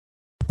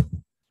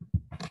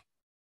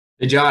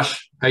Hey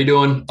Josh, how you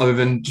doing? Other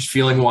than just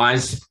feeling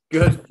wise?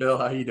 Good, Phil.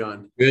 How you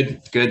doing?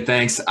 Good, good,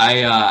 thanks.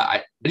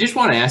 I just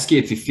want to ask you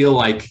if you feel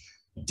like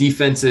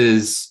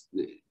defenses,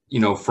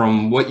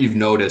 from what you've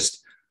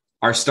noticed,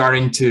 are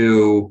starting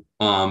to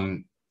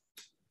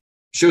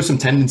show some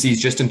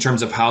tendencies just in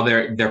terms of how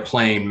they're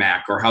playing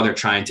Mac or how they're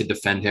trying to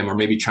defend him or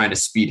maybe trying to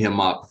speed him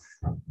up.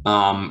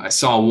 I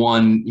saw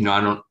one,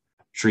 I don't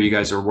sure you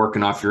guys are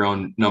working off your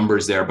own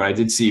numbers there, but I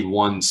did see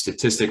one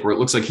statistic where it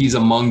looks like he's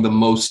among the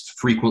most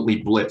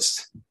frequently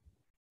blitzed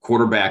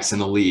quarterbacks in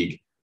the league.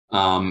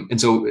 And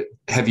so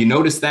have you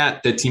noticed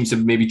that teams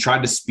have maybe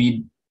tried to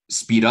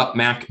speed up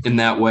Mac in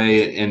that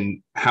way?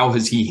 And how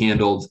has he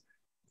handled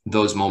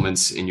those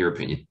moments in your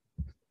opinion?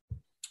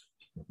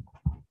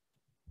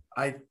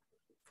 I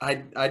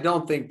I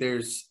don't think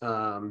there's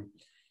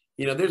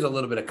there's a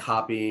little bit of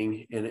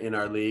copying in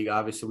our league.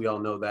 Obviously, we all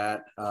know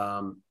that.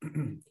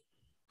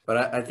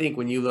 But I think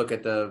when you look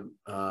at the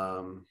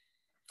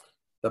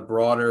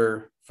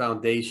broader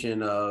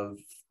foundation of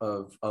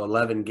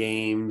 11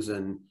 games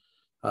and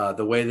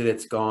the way that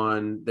it's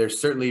gone, there's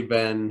certainly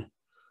been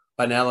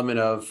an element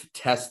of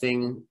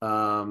testing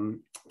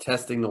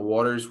the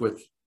waters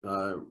with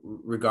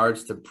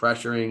regards to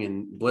pressuring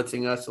and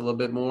blitzing us a little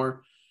bit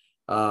more.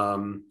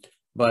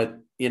 But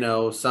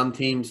some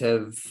teams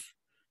have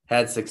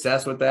had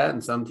success with that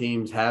and some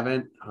teams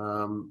haven't.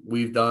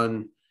 We've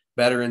done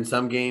better in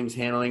some games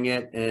handling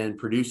it and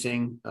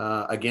producing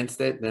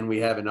against it than we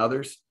have in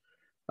others.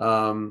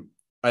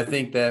 I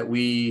think that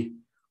we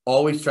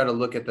always try to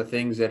look at the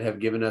things that have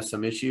given us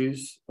some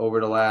issues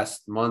over the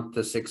last month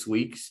to 6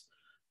 weeks,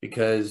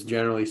 because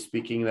generally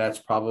speaking, that's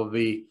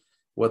probably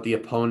what the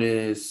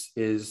opponent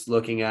is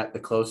looking at the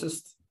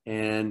closest,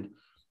 and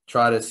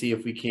try to see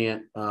if we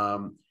can't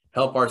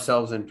help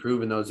ourselves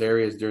improve in those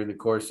areas during the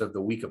course of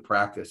the week of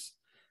practice.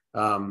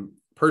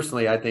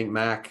 Personally, I think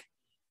Mac's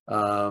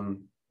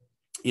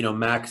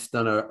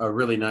done a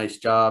really nice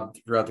job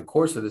throughout the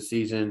course of the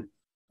season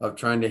of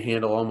trying to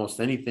handle almost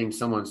anything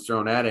someone's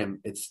thrown at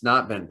him. It's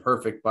not been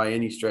perfect by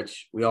any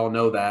stretch. We all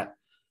know that.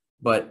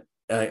 But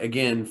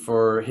again,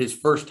 for his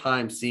first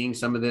time seeing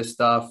some of this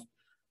stuff,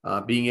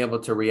 being able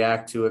to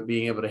react to it,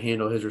 being able to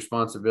handle his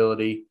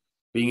responsibility,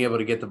 being able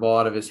to get the ball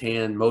out of his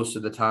hand most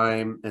of the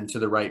time and to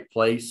the right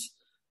place.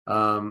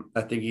 I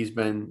think he's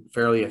been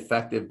fairly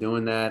effective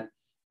doing that.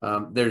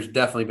 There's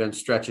definitely been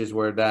stretches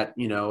where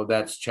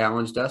that's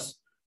challenged us.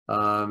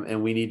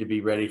 And we need to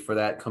be ready for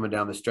that coming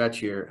down the stretch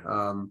here.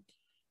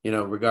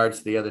 Regards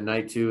to the other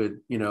night too,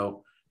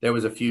 there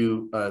was a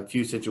few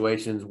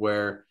situations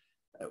where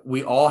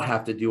we all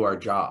have to do our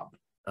job.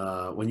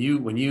 When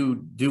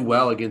you do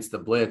well against the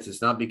blitz,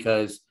 it's not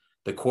because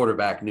the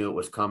quarterback knew it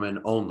was coming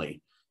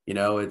only.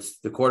 It's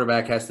the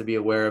quarterback has to be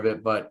aware of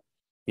it, but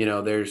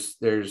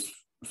there's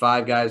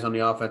five guys on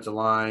the offensive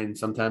line.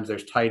 Sometimes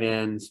there's tight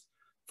ends,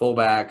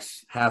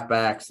 fullbacks,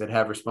 halfbacks that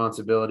have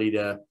responsibility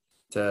to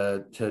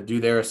do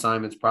their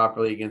assignments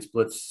properly against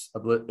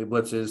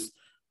blitzes.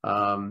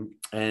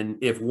 And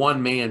if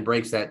one man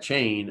breaks that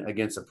chain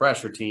against a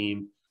pressure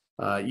team,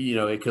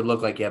 it could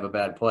look like you have a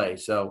bad play.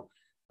 So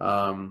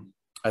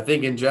I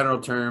think in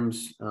general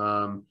terms,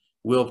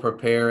 we'll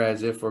prepare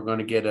as if we're going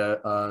to get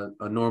a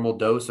normal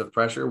dose of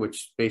pressure,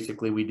 which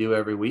basically we do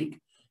every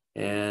week,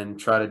 and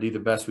try to do the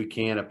best we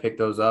can to pick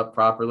those up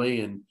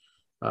properly and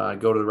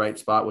go to the right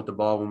spot with the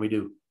ball when we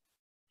do.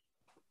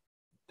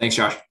 Thanks,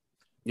 Josh.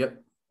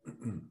 Yep.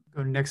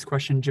 Go to next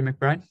question, Jim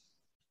McBride.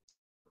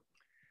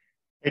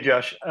 Hey,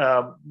 Josh.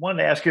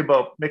 Wanted to ask you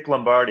about Mick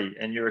Lombardi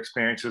and your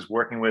experiences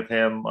working with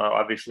him.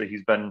 Obviously,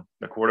 he's been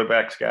the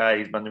quarterback's guy.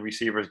 He's been the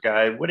receiver's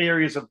guy. What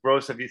areas of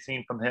growth have you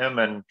seen from him,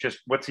 and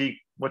just what's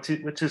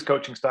his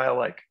coaching style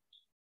like?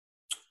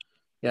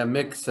 Yeah,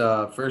 Mick's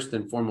first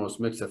and foremost,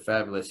 Mick's a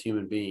fabulous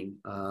human being.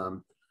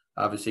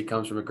 Obviously,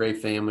 comes from a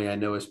great family. I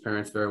know his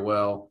parents very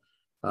well.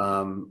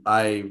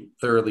 I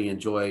thoroughly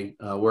enjoy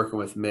working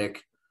with Mick.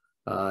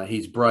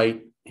 He's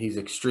bright. He's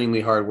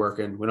extremely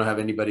hardworking. We don't have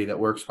anybody that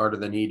works harder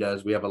than he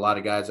does. We have a lot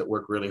of guys that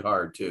work really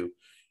hard too.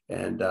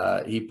 And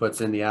he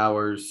puts in the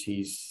hours.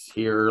 He's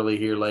here early,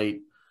 here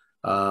late.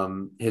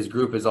 His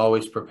group is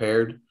always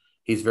prepared.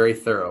 He's very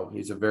thorough.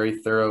 He's a very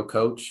thorough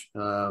coach.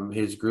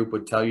 His group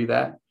would tell you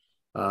that.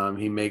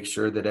 He makes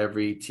sure that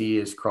every T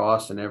is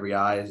crossed and every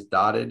I is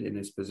dotted in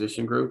his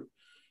position group.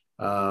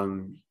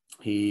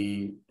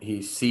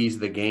 He sees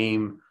the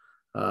game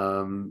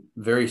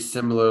very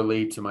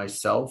similarly to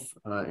myself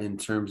in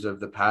terms of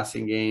the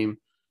passing game.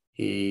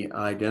 He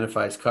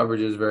identifies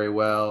coverages very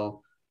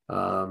well.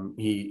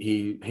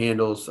 He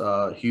handles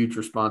huge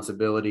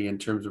responsibility in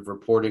terms of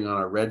reporting on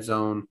our red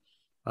zone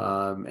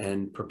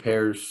and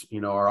prepares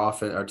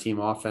our team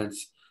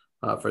offense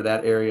for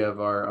that area of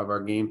our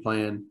game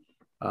plan.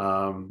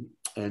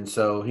 And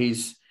so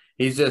he's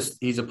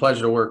a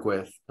pleasure to work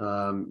with.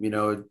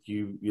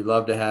 You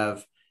love to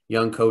have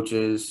young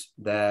coaches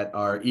that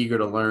are eager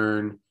to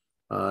learn,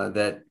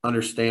 that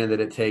understand that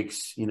it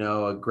takes,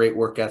 a great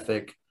work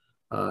ethic,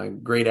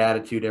 great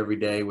attitude every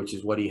day, which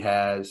is what he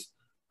has,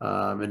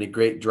 and a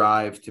great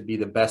drive to be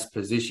the best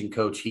position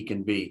coach he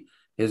can be.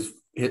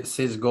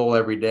 his goal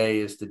every day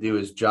is to do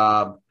his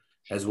job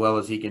as well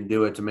as he can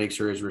do it to make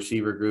sure his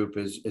receiver group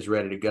is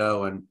ready to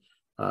go. And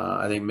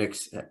I think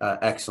Mick's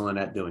excellent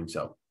at doing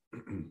so.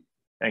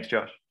 Thanks,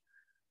 Josh.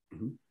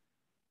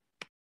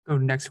 Go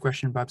next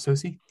question, Bob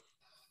Socci.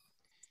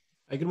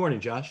 Hey, good morning,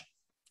 Josh.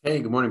 Hey,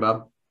 good morning,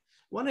 Bob.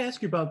 I want to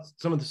ask you about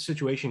some of the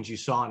situations you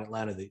saw in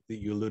Atlanta that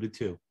you alluded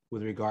to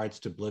with regards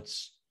to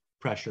blitz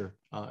pressure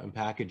and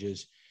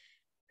packages.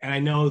 And I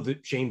know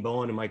that Shane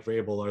Bowen and Mike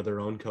Vrabel are their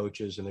own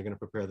coaches, and they're going to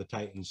prepare the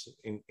Titans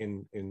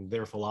in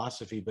their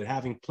philosophy. But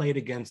having played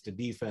against a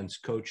defense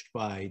coached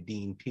by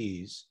Dean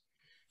Pease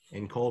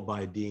and called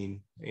by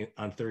Dean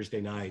on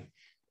Thursday night,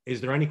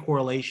 is there any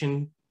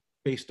correlation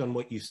based on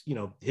what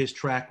his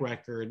track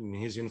record and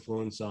his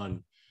influence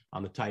on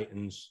the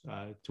Titans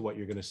to what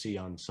you're going to see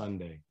on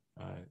Sunday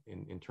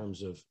in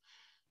terms of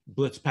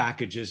blitz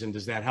packages? And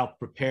does that help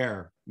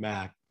prepare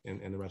Mac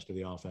and the rest of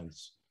the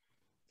offense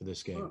for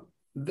this game?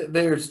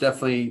 There's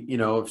definitely,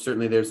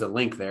 certainly there's a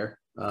link there.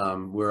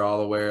 We're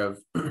all aware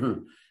of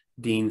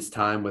Dean's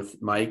time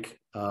with Mike.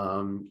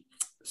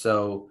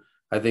 So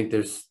I think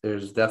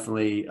there's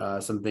definitely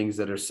some things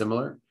that are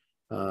similar.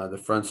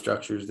 The front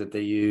structures that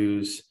they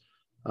use,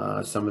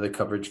 some of the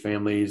coverage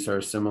families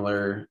are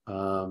similar.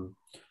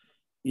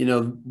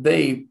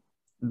 They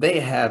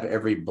have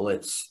every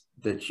blitz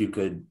that you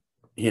could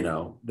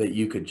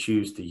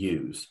choose to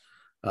use.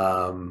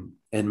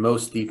 And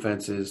most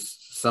defenses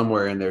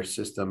somewhere in their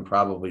system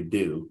probably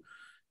do.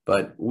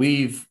 But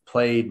we've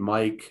played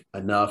Mike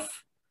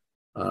enough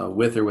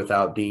with or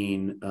without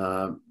Dean,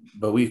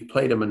 but we've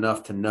played him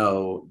enough to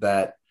know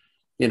that,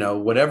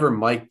 whatever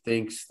Mike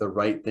thinks the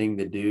right thing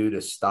to do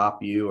to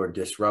stop you or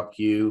disrupt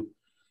you,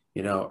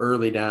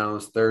 early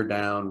downs, third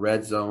down,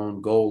 red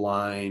zone, goal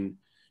line,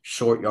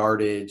 short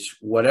yardage,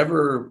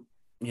 whatever,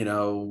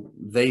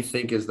 they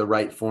think is the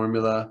right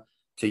formula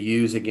to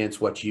use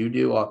against what you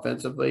do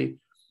offensively,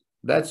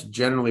 that's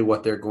generally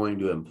what they're going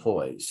to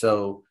employ.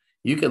 So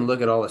you can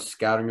look at all the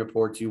scouting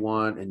reports you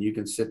want, and you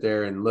can sit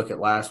there and look at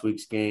last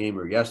week's game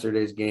or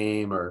yesterday's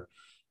game or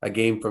a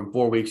game from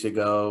 4 weeks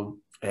ago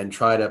and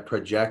try to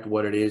project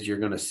what it is you're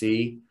going to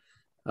see.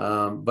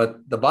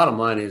 But the bottom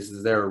line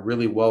is they're a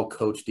really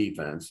well-coached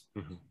defense.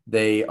 Mm-hmm.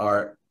 They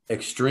are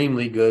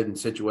extremely good in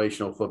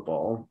situational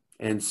football.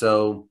 And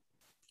so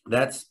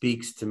that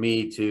speaks to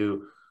me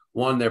to,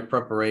 one, their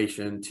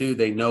preparation, two,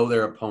 they know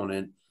their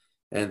opponent,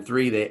 and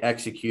three, they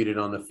execute it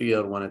on the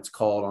field when it's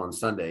called on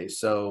Sundays.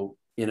 So,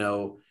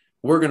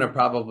 we're going to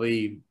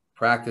probably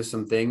practice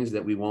some things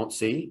that we won't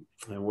see,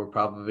 and we're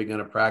probably going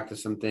to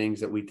practice some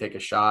things that we take a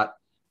shot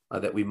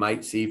that we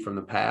might see from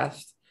the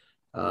past.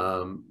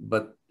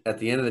 But at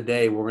the end of the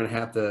day, we're going to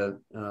have to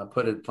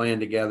put a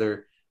plan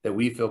together that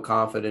we feel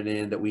confident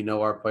in, that we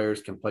know our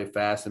players can play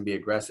fast and be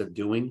aggressive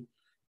doing.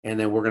 And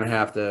then we're going to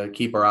have to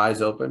keep our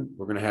eyes open.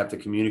 We're going to have to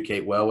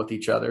communicate well with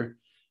each other,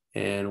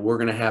 and we're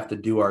going to have to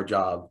do our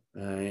job.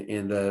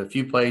 In the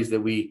few plays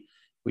that we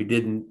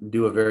didn't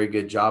do a very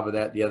good job of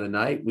that the other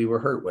night, we were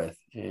hurt with,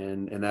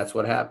 and that's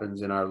what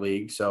happens in our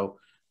league. So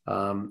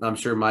I'm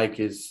sure Mike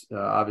is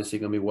obviously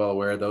going to be well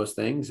aware of those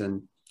things,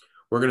 and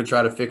we're going to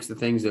try to fix the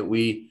things that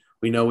we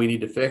know we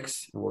need to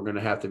fix, and we're going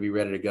to have to be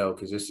ready to go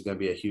because this is going to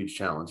be a huge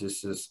challenge.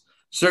 This is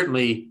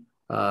certainly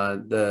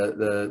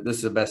this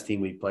is the best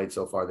team we've played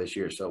so far this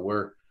year. So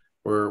we're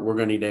going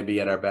to need to be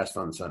at our best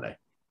on Sunday.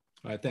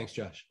 All right. Thanks,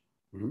 Josh.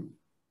 Mm-hmm.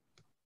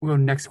 We'll go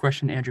next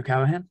question, Andrew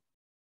Callahan.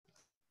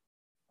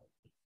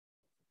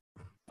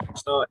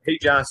 Hey,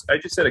 Josh, I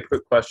just had a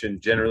quick question,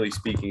 generally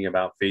speaking,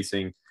 about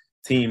facing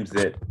teams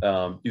that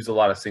use a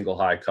lot of single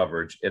high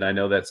coverage. And I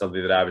know that's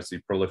something that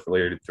obviously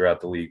proliferated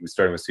throughout the league. We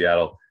started with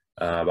Seattle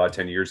about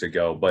 10 years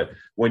ago. But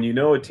when you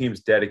know a team's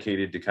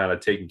dedicated to kind of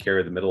taking care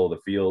of the middle of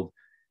the field,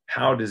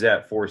 how does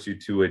that force you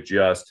to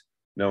adjust,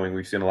 knowing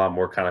we've seen a lot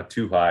more kind of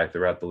too high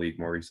throughout the league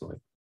more recently?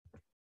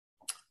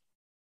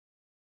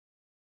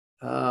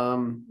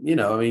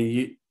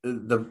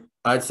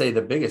 I'd say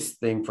the biggest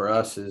thing for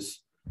us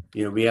is,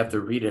 we have to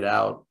read it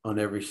out on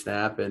every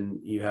snap, and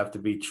you have to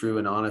be true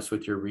and honest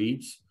with your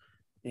reads,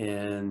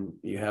 and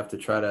you have to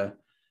try to,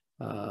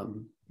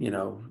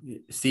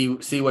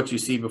 see what you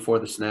see before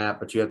the snap,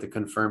 but you have to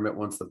confirm it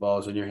once the ball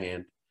is in your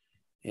hand.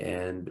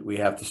 And we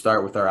have to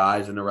start with our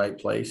eyes in the right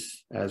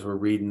place as we're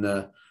reading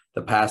the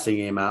passing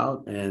game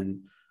out,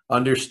 and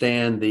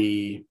understand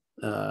the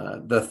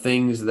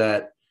things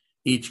that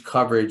each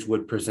coverage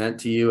would present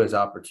to you as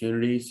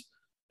opportunities,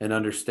 and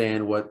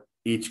understand what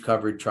each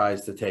coverage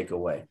tries to take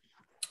away.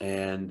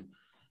 And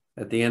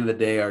at the end of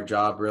the day, our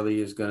job really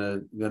is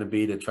going to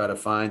be to try to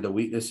find the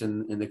weakness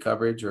in the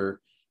coverage, or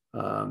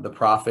the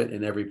profit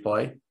in every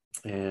play,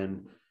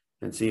 and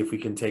see if we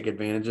can take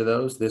advantage of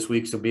those. This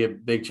week's will be a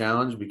big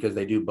challenge because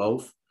they do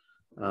both.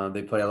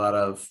 They play a lot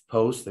of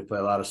post, they play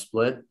a lot of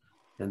split,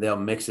 and they'll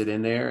mix it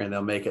in there, and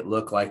they'll make it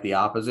look like the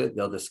opposite.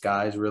 They'll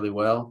disguise really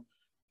well.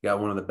 Got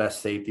one of the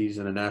best safeties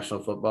in the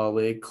National Football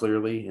League,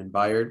 clearly, in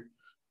Byard,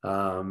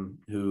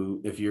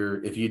 who, if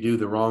you do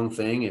the wrong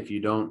thing, if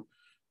you don't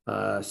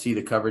see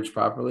the coverage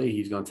properly,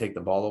 he's going to take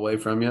the ball away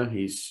from you.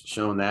 He's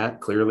shown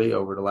that clearly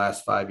over the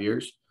last 5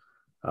 years.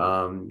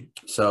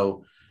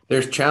 So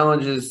there's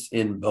challenges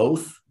in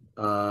both,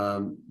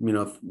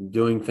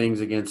 doing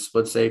things against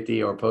split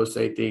safety or post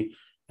safety,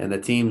 and the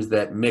teams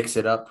that mix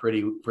it up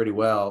pretty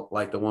well,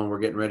 like the one we're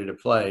getting ready to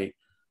play.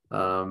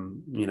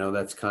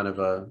 That's kind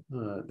of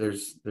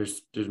there's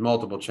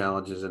multiple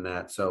challenges in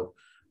that. So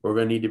we're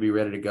going to need to be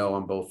ready to go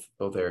on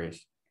both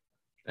areas.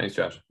 Thanks,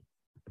 Josh.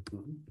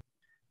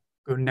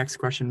 Go to next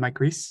question, Mike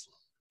Reese.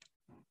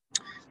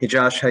 Hey,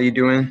 Josh, how you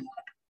doing?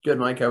 Good,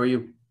 Mike. How are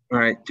you? All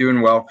right,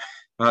 doing well.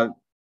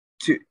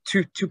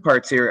 Two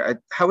parts here.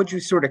 How would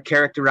you sort of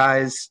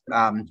characterize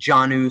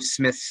Jonnu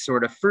Smith's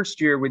sort of first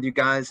year with you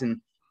guys,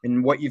 and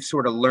what you've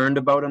sort of learned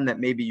about him that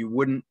maybe you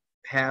wouldn't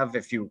have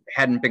if you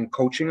hadn't been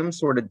coaching him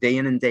sort of day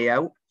in and day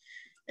out?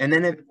 And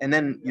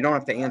then you don't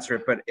have to answer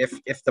it, but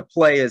if the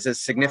play is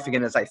as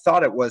significant as I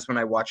thought it was when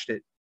I watched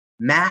it,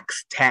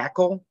 Mac's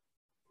tackle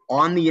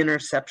on the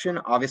interception,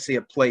 obviously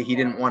a play he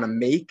didn't want to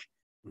make.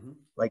 Mm-hmm.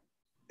 Like,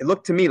 it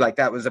looked to me like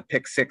that was a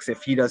pick six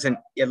if he doesn't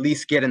at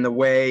least get in the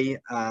way.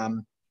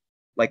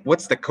 Like,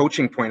 what's the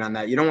coaching point on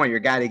that? You don't want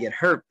your guy to get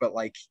hurt, but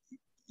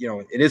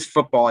it is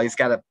football. He's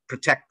got to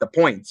protect the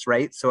points,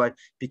 right? So I'd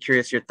be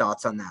curious your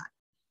thoughts on that.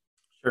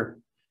 Sure.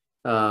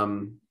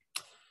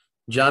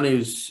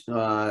 Jonnu's,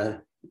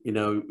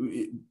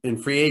 in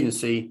free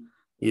agency,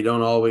 you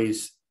don't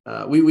always,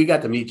 we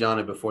got to meet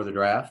Jonnu before the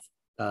draft.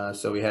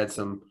 So we had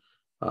some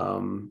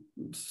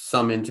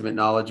intimate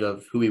knowledge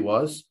of who he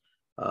was.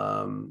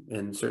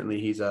 And certainly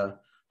he's a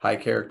high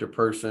character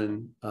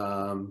person,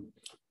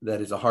 that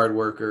is a hard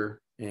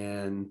worker,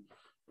 and,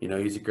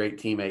 he's a great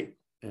teammate.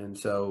 And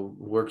so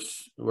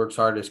works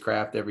hard at his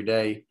craft every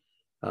day,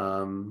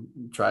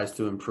 tries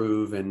to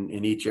improve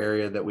in each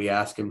area that we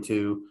ask him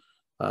to.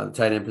 The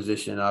tight end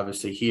position,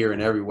 obviously here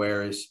and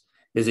everywhere, is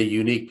a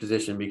unique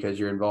position because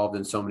you're involved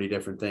in so many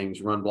different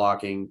things: run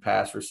blocking,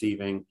 pass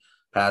receiving,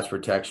 pass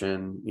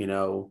protection,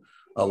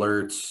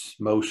 alerts,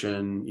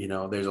 motion.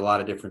 There's a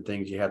lot of different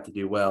things you have to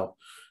do well.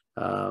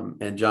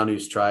 And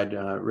Jonnu's tried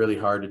really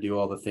hard to do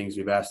all the things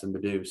we've asked him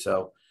to do.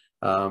 So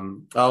I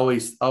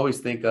always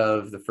think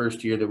of the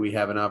first year that we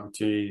have an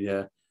opportunity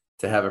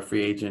to have a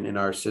free agent in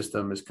our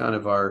system as kind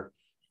of our,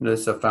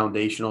 this is a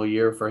foundational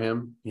year for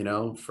him,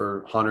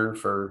 for Hunter,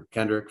 for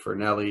Kendrick, for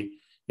Nelly,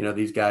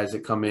 these guys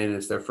that come in,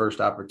 it's their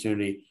first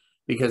opportunity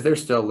because they're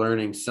still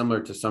learning,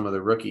 similar to some of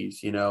the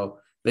rookies.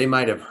 They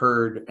might have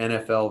heard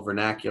NFL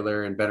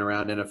vernacular and been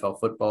around NFL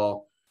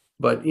football,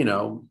 but,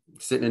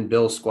 sitting in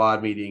Bill's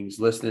squad meetings,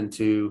 listening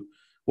to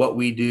what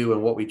we do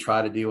and what we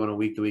try to do on a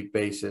week-to-week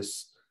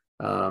basis,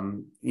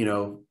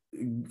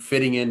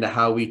 fitting into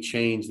how we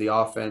change the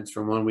offense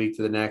from one week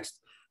to the next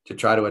to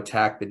try to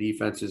attack the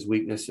defense's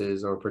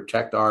weaknesses or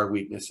protect our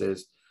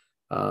weaknesses.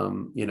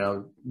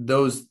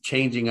 Those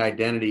changing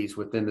identities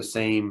within the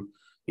same,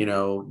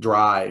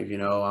 drive,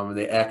 I'm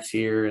the X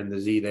here and the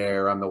Z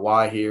there, I'm the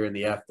Y here and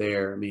the F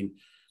there. I mean,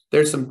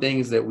 there's some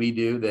things that we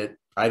do that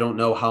I don't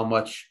know how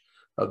much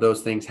of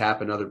those things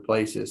happen other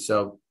places.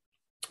 So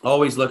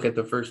always look at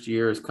the first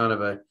year as kind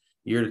of a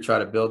year to try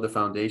to build the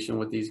foundation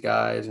with these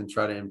guys and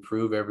try to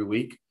improve every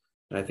week.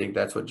 And I think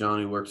that's what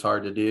Jonnu works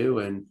hard to do.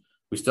 And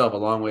we still have a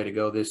long way to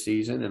go this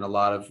season and a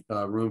lot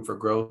of room for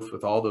growth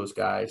with all those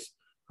guys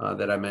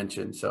that I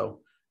mentioned.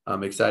 So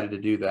I'm excited to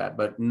do that,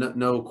 but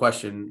no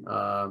question.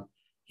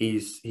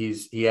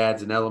 He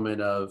adds an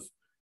element of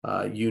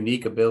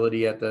unique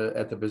ability at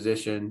the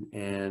position,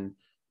 and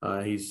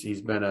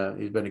he's been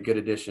a good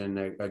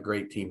addition, a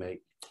great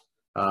teammate.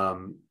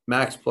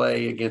 Mac's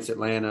play against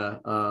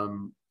Atlanta.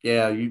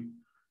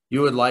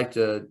 You would like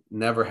to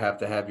never have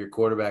to have your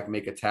quarterback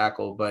make a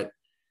tackle, but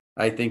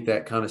I think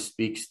that kind of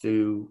speaks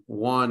to,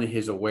 one,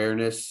 his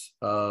awareness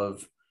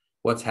of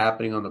what's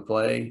happening on the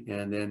play,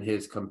 and then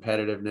his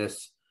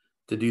competitiveness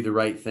to do the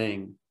right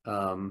thing.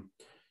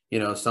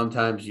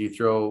 Sometimes you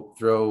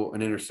throw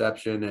an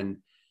interception and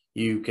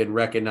you can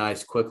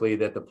recognize quickly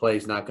that the play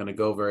is not going to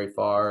go very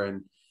far,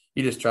 and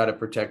you just try to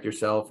protect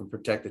yourself and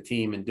protect the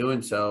team in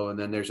doing so. And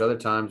then there's other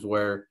times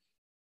where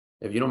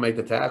if you don't make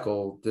the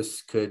tackle,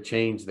 this could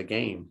change the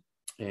game.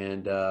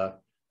 And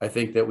I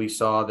think that we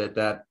saw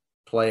that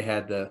play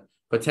had the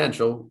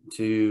potential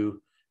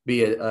to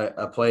be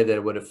a play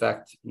that would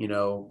affect,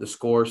 the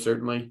score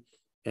certainly,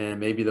 and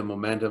maybe the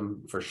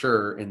momentum for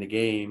sure in the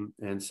game.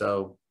 And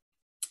so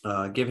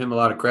give him a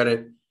lot of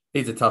credit.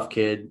 He's a tough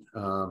kid,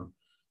 and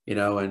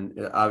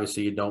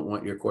obviously you don't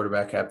want your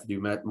quarterback have to do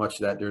much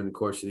of that during the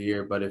course of the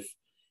year. But if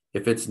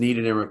it's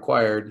needed and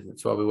required,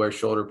 that's why we wear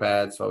shoulder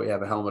pads, that's why we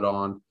have a helmet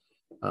on,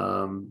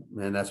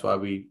 and that's why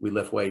we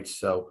lift weights.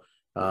 So,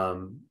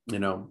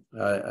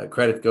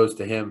 credit goes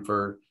to him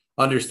for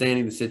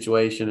understanding the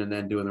situation and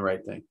then doing the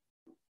right thing.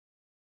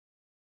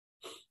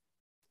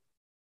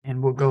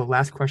 And we'll go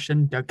last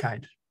question, Doug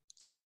Kyde.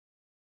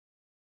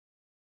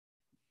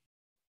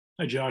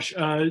 Hi, Josh.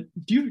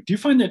 Do you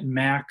find that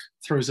Mac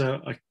throws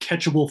a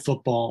catchable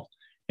football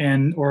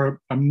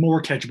or a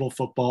more catchable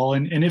football?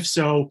 And if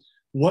so,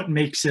 what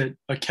makes it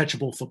a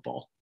catchable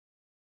football?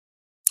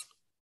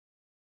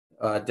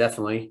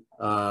 definitely.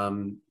 I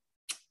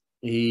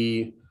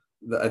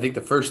think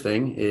the first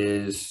thing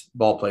is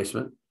ball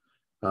placement.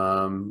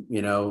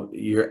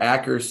 Your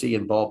accuracy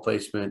and ball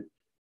placement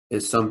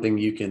is something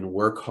you can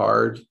work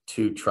hard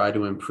to try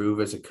to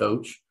improve as a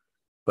coach,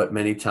 but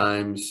many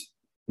times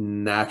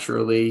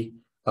naturally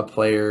a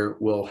player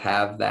will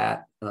have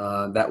that.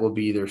 That will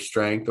be their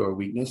strength or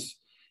weakness.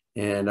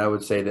 And I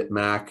would say that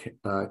Mac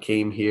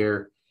came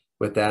here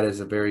with that as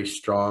a very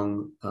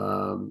strong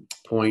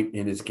point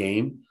in his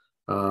game.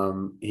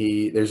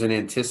 There's an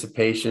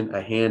anticipation,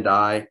 a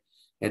hand-eye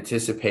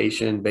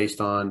anticipation based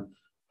on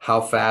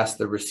how fast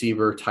the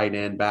receiver, tight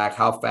end, back,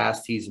 how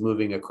fast he's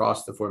moving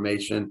across the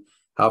formation,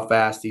 how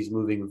fast he's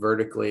moving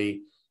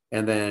vertically,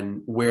 and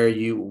then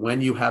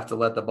when you have to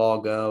let the ball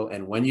go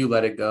and when you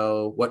let it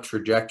go, what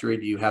trajectory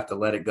do you have to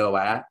let it go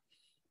at?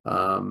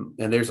 And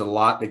there's a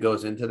lot that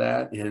goes into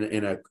that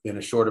in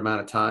a short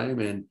amount of time.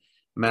 And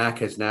Mac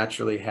has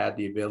naturally had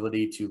the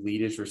ability to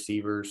lead his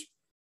receivers,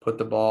 put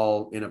the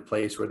ball in a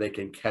place where they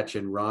can catch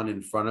and run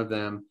in front of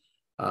them,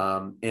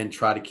 and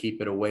try to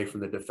keep it away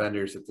from the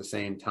defenders at the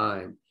same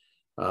time.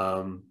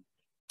 I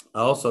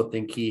also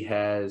think he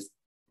has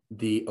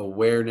the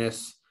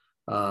awareness.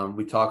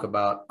 We talk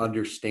about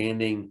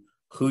understanding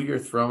who you're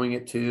throwing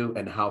it to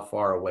and how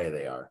far away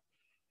they are.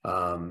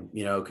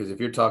 Because if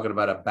you're talking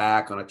about a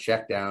back on a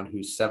check down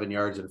who's 7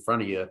 yards in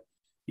front of you,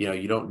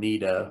 you don't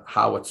need a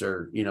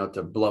howitzer,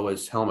 to blow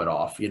his helmet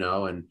off,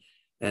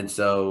 and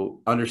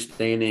so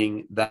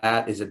understanding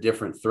that is a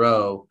different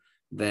throw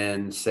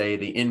than, say,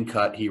 the in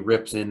cut he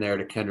rips in there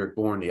to Kendrick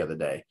Bourne the other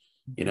day,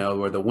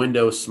 where the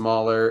window's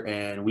smaller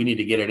and we need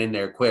to get it in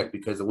there quick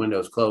because the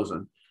window's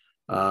closing.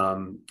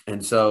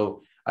 And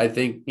so I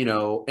think,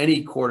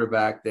 any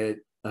quarterback that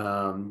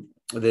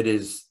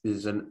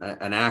is an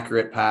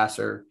accurate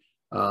passer,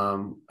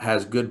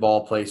 has good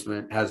ball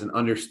placement, has an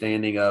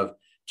understanding of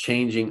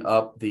changing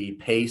up the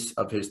pace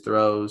of his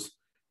throws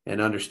and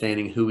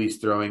understanding who he's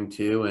throwing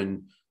to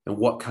and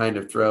what kind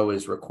of throw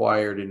is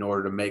required in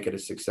order to make it a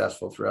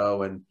successful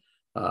throw. And,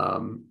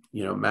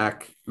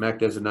 Mac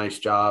does a nice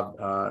job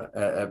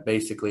at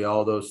basically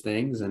all those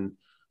things. And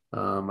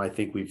I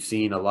think we've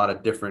seen a lot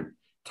of different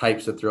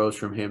types of throws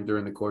from him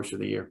during the course of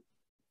the year.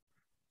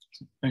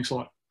 Thanks a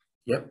lot.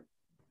 Yep.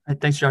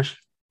 Thanks, Josh.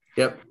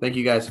 Yep. Thank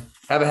you, guys.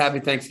 Have a happy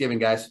Thanksgiving,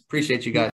 guys. Appreciate you guys.